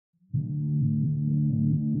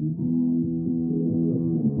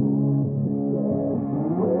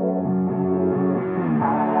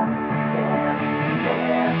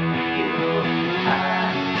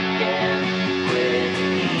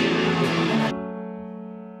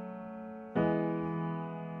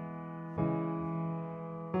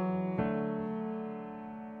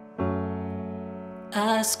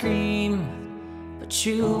I scream, but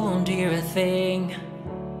you won't hear a thing.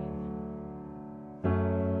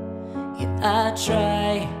 Yeah, I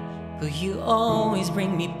try, but you always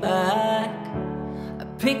bring me back. I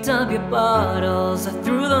picked up your bottles, I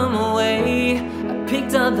threw them away. I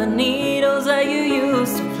picked up the needles that you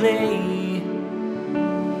used to play.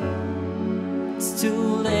 It's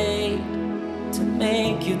too late to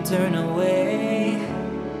make you turn away.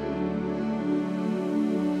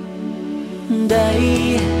 And I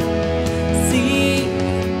see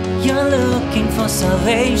you're looking for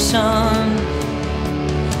salvation,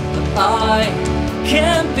 but I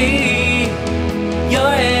can't be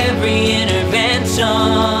your every intervention.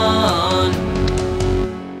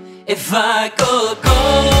 If I could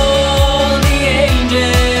call the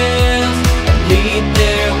angels and lead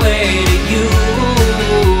their way to you,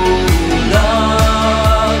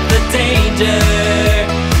 love the danger,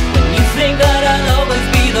 when you think that I'll always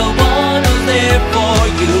be the one who's there for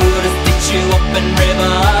you to stitch you up and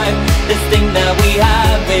revive. This thing that we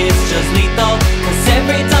have is just lethal, 'cause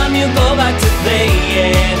every time you go back to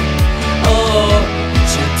playing, oh,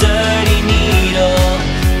 it's your dirty needle.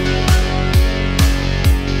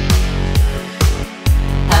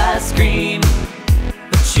 I scream,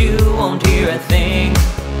 but you won't hear a thing.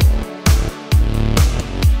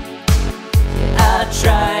 Yeah, I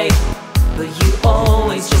try, but you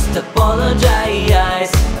always just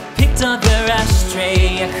apologize. I picked up your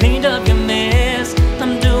ashtray, I cleaned up your mess.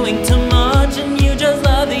 I'm doing too much and you just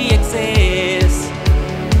love the excess.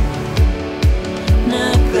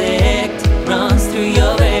 Neglect runs through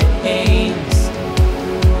your veins.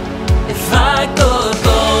 If I could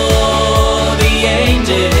call the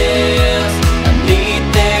angels and lead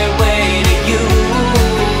their way to you,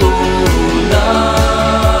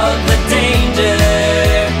 love the danger,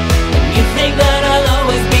 and you think that I'll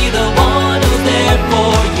always be the one who's there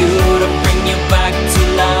for you to bring you back to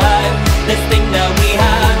life. This thing that we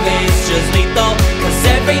have is just lethal, 'cause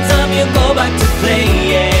every time you go back to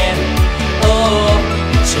playing, oh,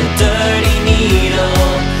 it's your dirty needle.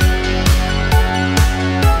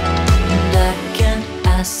 And I can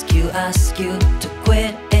ask you to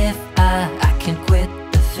quit if I can quit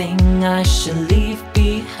the thing I should leave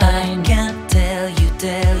behind. Can't tell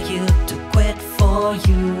you to quit for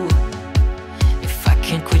you if I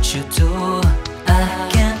can quit you too. I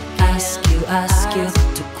can ask you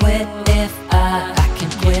to quit if I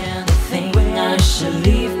can quit the thing I should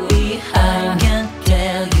leave behind. Can't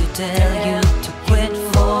tell you to quit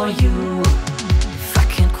for you if I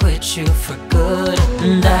can quit you for good.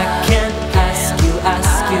 And I can ask you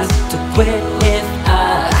to quit if I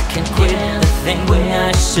can quit the thing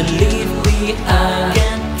I should leave behind.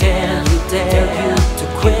 Can't tell you to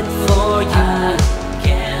quit for you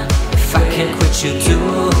if I can quit you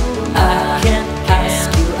too. I can ask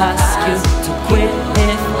you to quit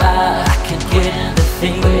if I can quit the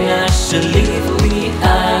thing I should leave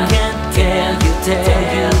behind. Can't tell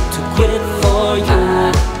you to quit